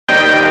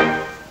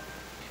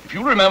If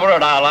you remember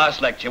at our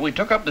last lecture, we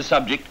took up the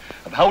subject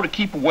of how to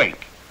keep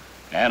awake.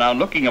 And on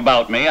looking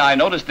about me, I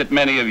noticed that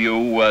many of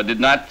you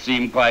did not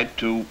seem quite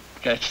to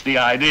catch the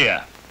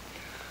idea.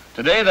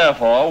 Today,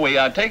 therefore, we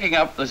are taking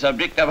up the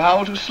subject of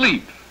how to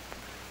sleep.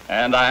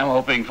 And I am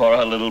hoping for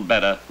a little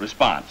better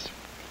response.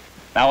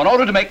 Now, in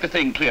order to make the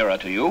thing clearer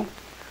to you,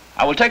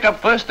 I will take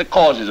up first the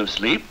causes of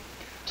sleep,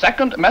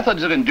 second,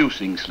 methods of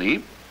inducing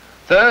sleep,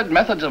 third,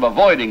 methods of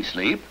avoiding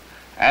sleep,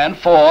 and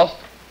fourth,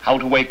 how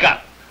to wake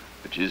up,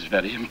 which is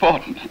very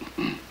important.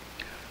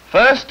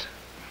 First,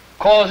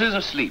 causes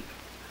of sleep.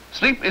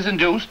 Sleep is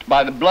induced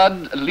by the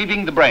blood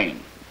leaving the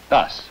brain,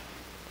 thus.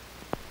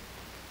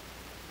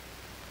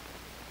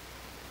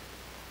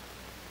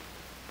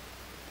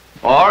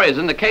 Or, as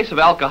in the case of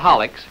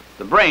alcoholics,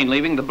 the brain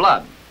leaving the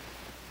blood.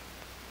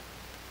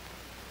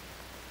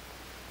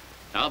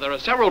 Now, there are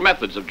several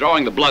methods of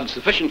drawing the blood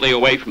sufficiently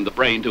away from the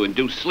brain to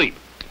induce sleep.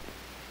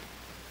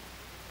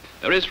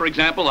 There is, for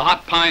example, a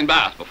hot pine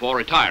bath before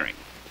retiring.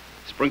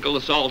 Sprinkle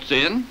the salts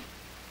in.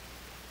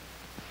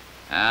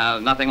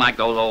 Nothing like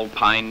those old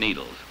pine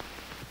needles.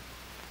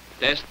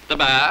 Test the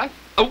bath.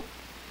 Oh,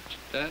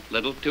 that's a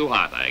little too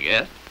hot, I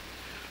guess.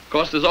 Of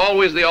course, there's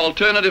always the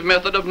alternative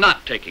method of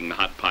not taking the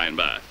hot pine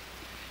bath.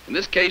 In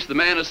this case, the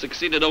man has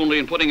succeeded only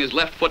in putting his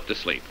left foot to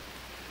sleep.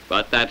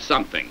 But that's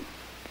something.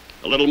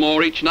 A little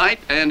more each night,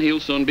 and he'll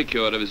soon be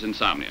cured of his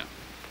insomnia.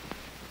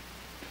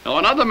 Now,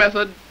 another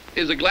method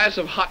is a glass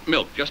of hot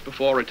milk just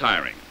before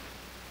retiring.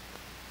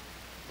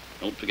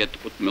 Don't forget to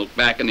put the milk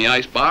back in the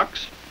ice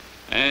box.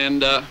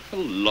 And,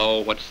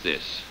 hello, what's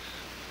this?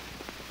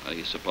 What do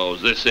you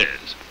suppose this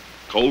is?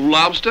 Cold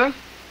lobster?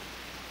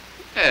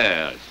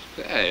 Yes,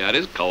 hey, that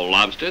is cold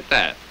lobster at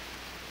that.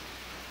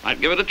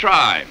 Might give it a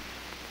try.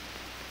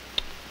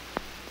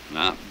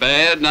 Not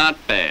bad, not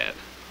bad.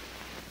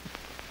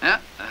 Yeah,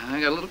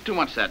 I got a little too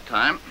much that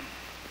time.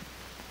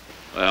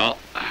 Well,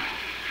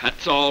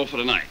 that's all for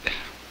tonight.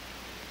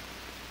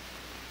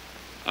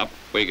 Up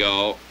we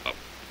go. Up.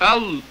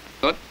 Oh,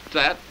 what's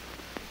that?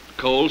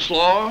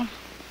 Coleslaw?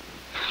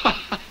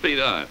 Be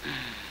done.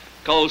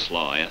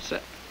 Coleslaw, yes,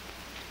 sir.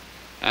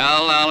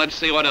 Well, now, let's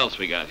see what else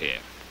we got here.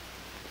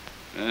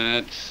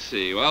 Let's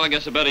see. Well, I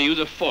guess I better use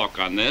a fork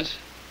on this.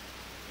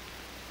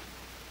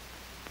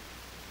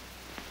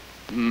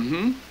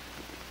 Mm-hmm.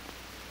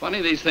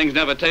 Funny these things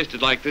never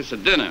tasted like this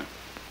at dinner.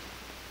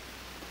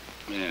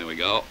 There we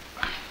go.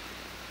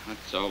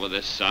 That's over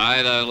this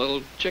side. A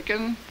little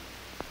chicken.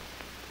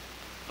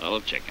 A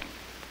little chicken.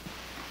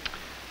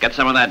 Get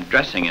some of that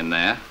dressing in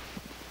there.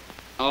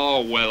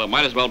 Oh, well, I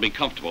might as well be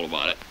comfortable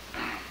about it.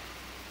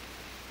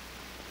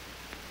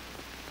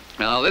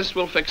 Now, this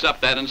will fix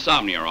up that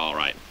insomnia all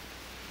right.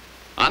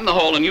 On the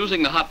whole, in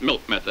using the hot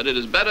milk method, it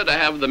is better to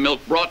have the milk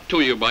brought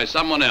to you by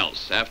someone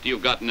else after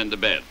you've gotten into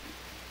bed.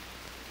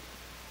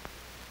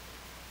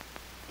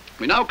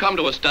 We now come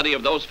to a study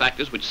of those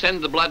factors which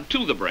send the blood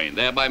to the brain,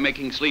 thereby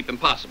making sleep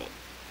impossible.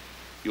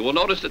 You will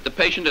notice that the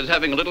patient is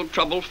having a little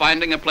trouble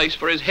finding a place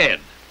for his head.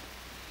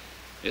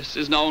 This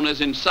is known as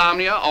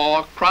insomnia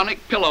or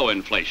chronic pillow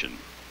inflation.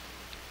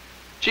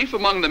 Chief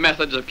among the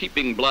methods of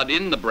keeping blood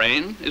in the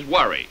brain is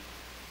worry.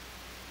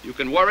 You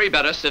can worry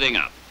better sitting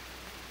up.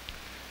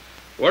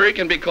 Worry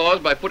can be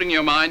caused by putting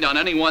your mind on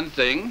any one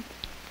thing.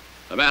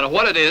 No matter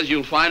what it is,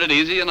 you'll find it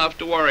easy enough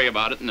to worry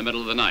about it in the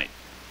middle of the night.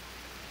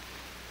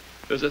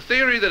 There's a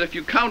theory that if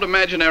you count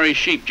imaginary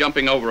sheep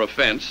jumping over a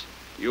fence,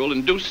 you'll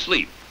induce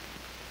sleep.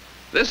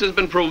 This has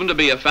been proven to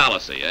be a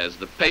fallacy, as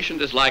the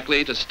patient is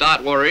likely to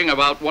start worrying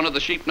about one of the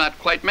sheep not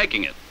quite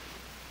making it.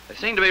 They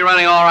seem to be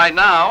running all right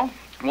now.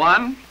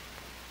 1,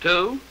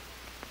 2,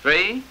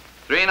 3,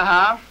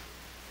 3.5,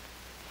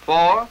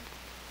 4,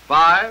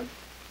 5,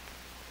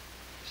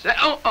 6.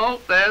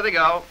 Oh, there they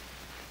go.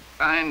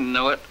 I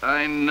know it,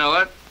 I know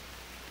it.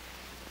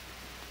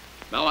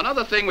 Now,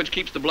 another thing which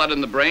keeps the blood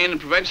in the brain and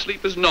prevents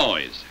sleep is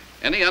noise.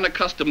 Any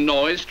unaccustomed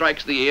noise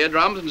strikes the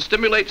eardrums and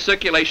stimulates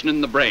circulation in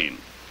the brain.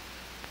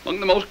 Among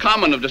the most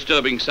common of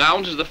disturbing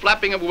sounds is the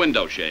flapping of a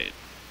window shade.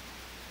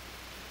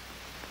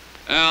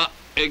 Well,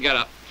 you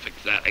gotta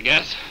fix that, I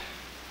guess.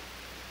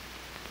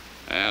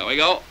 There we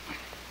go.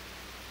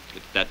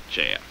 Get that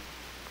chair.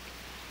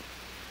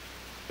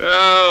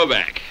 Go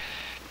back.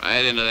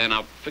 Right into there.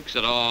 Now fix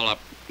it all up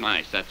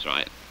nice. That's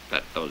right.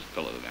 Set those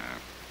pillows down.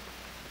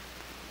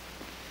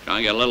 Try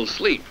and get a little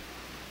sleep.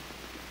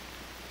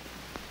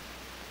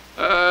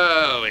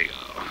 There we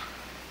go.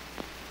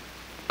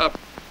 Up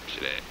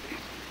today.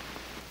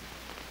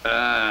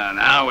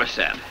 Now we're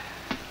set.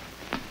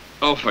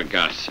 Oh, for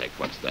God's sake,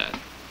 what's that?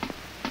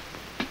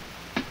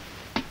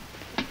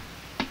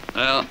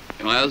 Well,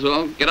 you might as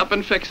well get up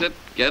and fix it.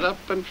 Get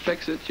up and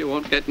fix it. You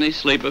won't get any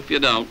sleep if you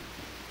don't.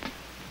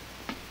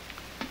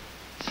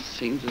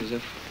 Seems as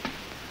if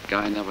the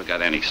guy never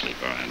got any sleep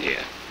around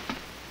here.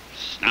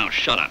 Now,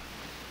 shut up.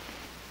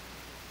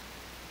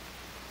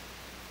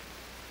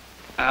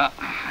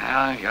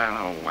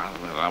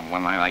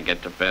 When I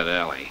get to bed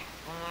early.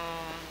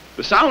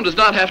 The sound does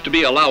not have to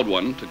be a loud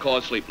one to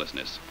cause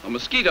sleeplessness. A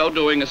mosquito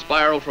doing a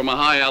spiral from a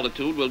high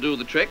altitude will do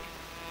the trick.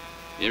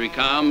 Here he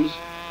comes.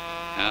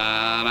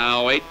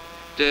 Now wait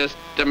just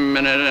a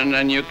minute and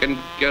then you can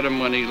get him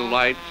when he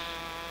lights.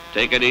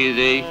 Take it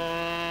easy.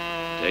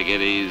 Take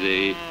it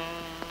easy.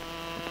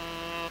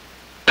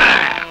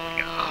 There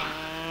we go.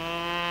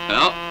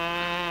 Well,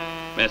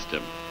 missed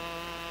him.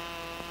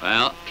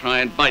 Well, try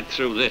and bite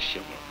through this,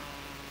 you will.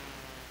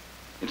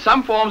 In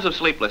some forms of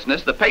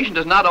sleeplessness, the patient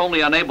is not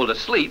only unable to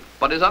sleep,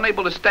 but is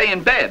unable to stay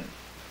in bed.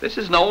 This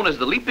is known as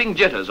the leaping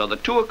jitters or the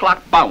 2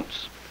 o'clock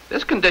bounce.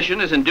 This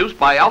condition is induced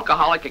by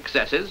alcoholic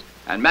excesses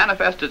and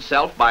manifests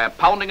itself by a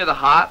pounding of the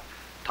heart,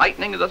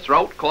 tightening of the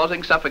throat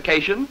causing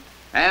suffocation,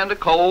 and a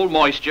cold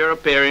moisture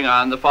appearing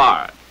on the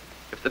forehead.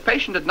 If the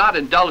patient had not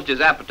indulged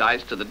his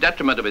appetites to the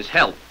detriment of his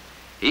health,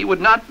 he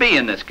would not be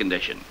in this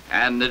condition,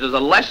 and it is a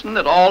lesson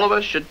that all of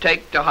us should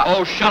take to heart.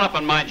 Oh, shut up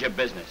and mind your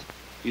business.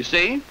 You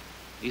see,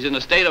 he's in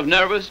a state of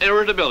nervous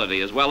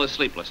irritability as well as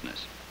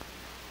sleeplessness.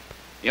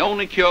 The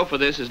only cure for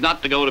this is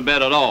not to go to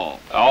bed at all.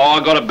 Oh,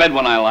 I'll go to bed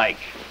when I like.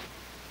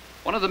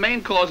 One of the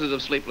main causes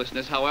of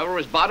sleeplessness, however,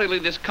 is bodily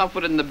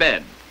discomfort in the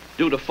bed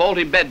due to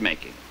faulty bed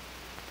making.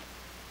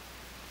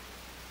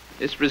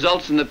 This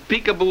results in the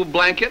peekaboo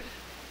blanket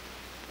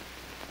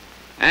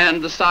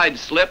and the side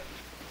slip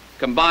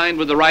combined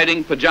with the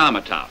riding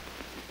pajama top.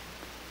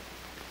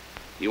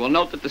 You will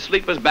note that the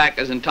sleeper's back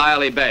is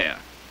entirely bare.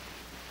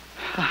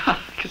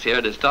 Because here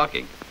it is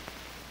talking.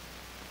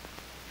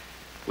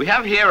 We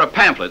have here a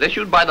pamphlet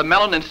issued by the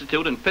Mellon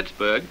Institute in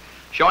Pittsburgh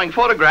showing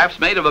photographs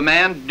made of a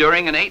man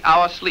during an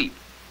 8-hour sleep.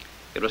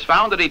 It was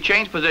found that he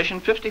changed position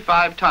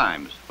 55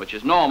 times, which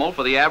is normal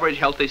for the average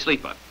healthy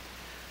sleeper.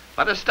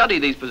 Let us study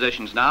these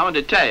positions now in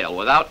detail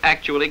without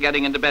actually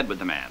getting into bed with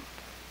the man.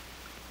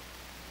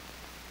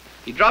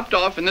 He dropped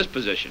off in this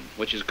position,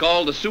 which is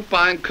called the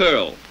supine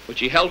curl, which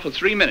he held for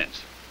 3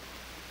 minutes.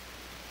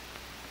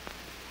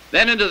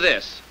 Then into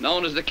this,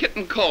 known as the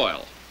kitten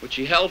coil, which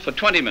he held for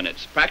 20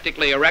 minutes,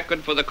 practically a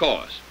record for the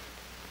course.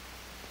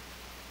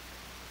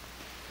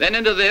 Then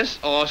into this,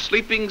 or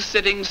sleeping,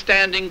 sitting,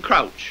 standing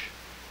crouch,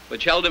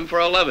 which held him for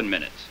 11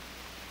 minutes.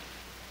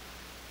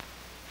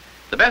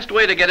 The best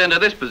way to get into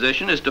this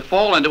position is to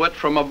fall into it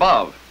from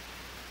above.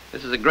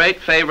 This is a great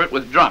favorite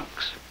with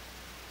drunks.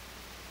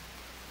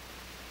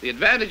 The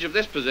advantage of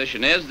this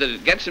position is that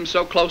it gets him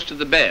so close to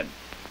the bed.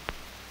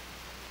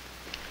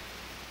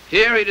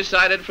 Here he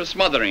decided for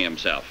smothering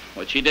himself,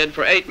 which he did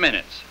for 8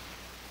 minutes.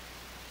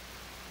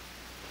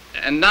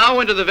 And now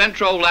into the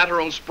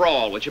ventrolateral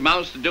sprawl, which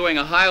amounts to doing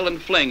a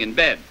Highland fling in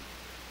bed.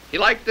 He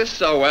liked this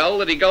so well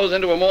that he goes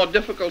into a more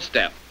difficult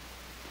step.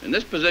 In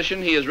this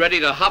position, he is ready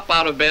to hop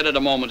out of bed at a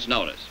moment's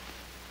notice.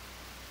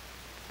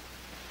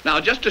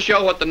 Now, just to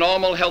show what the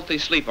normal, healthy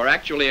sleeper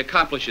actually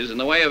accomplishes in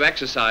the way of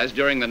exercise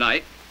during the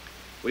night,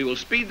 we will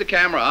speed the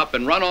camera up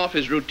and run off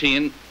his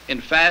routine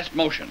in fast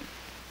motion.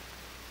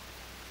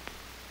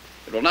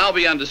 It will now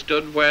be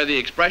understood where the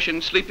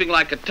expression sleeping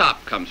like a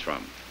top comes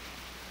from.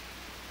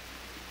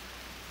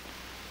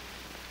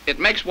 It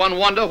makes one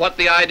wonder what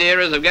the idea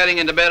is of getting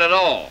into bed at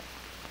all.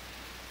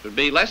 It would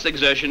be less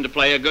exertion to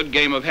play a good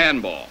game of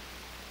handball.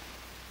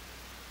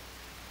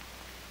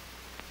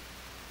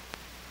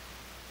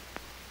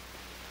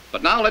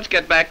 But now let's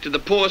get back to the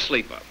poor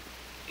sleeper.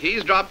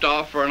 He's dropped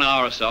off for an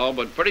hour or so,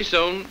 but pretty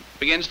soon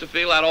begins to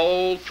feel that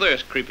old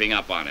thirst creeping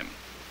up on him.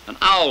 An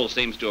owl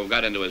seems to have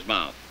got into his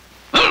mouth.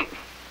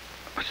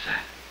 What's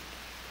that?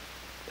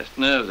 Just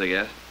nerves, I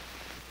guess.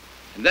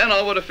 And then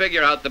over to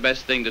figure out the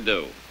best thing to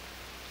do.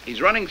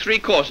 He's running 3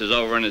 courses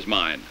over in his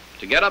mind.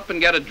 To get up and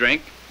get a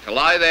drink, to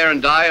lie there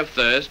and die of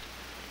thirst,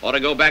 or to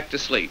go back to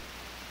sleep.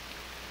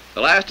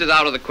 The last is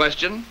out of the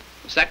question.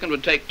 The second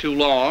would take too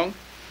long.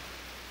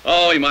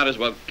 Oh, he might as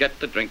well get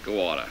the drink of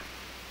water.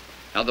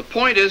 Now, the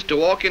point is to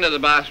walk into the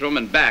bathroom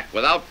and back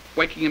without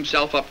waking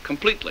himself up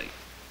completely.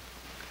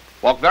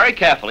 Walk very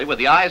carefully with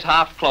the eyes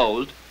half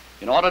closed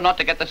in order not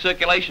to get the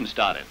circulation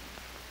started.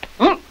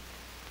 Who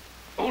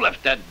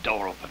left that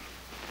door open?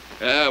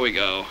 There we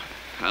go.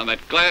 Now,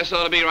 that glass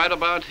ought to be right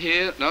about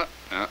here. No.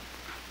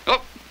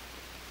 Oh!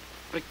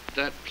 Pick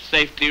that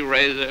safety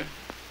razor.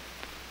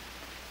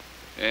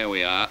 There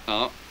we are.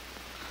 Oh.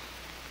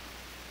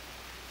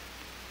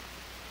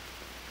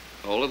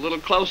 Hold it a little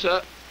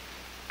closer.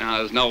 Now,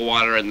 there's no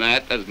water in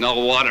that. There's no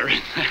water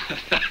in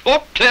that.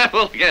 Oh,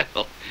 careful,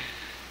 careful.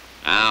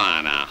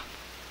 Now.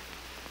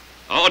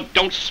 Oh,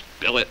 don't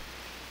spill it.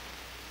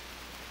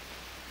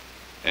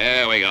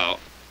 There we go.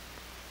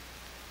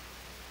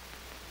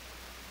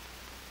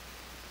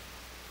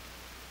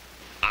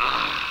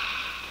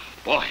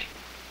 Boy.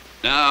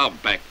 Now,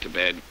 back to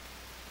bed.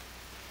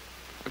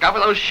 Look out for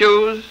those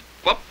shoes.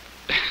 Whoop.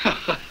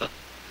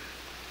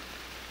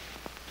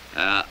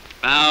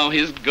 Now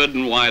he's good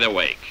and wide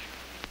awake.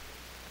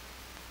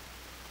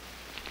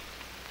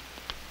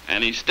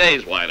 And he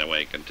stays wide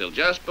awake until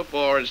just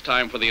before it's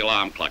time for the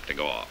alarm clock to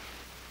go off.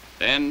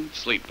 Then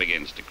sleep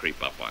begins to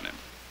creep up on him.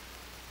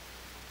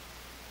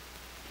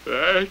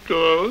 There it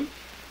goes.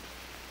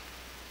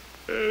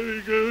 There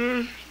he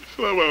goes.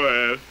 Slow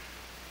man.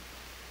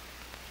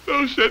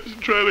 No sense in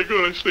trying to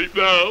go to sleep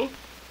now.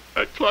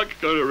 That clock's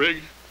gonna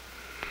ring.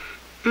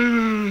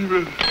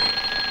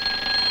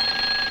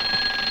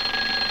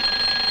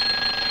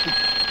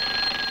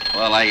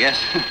 Well, I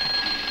guess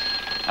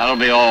that'll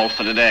be all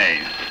for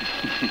today.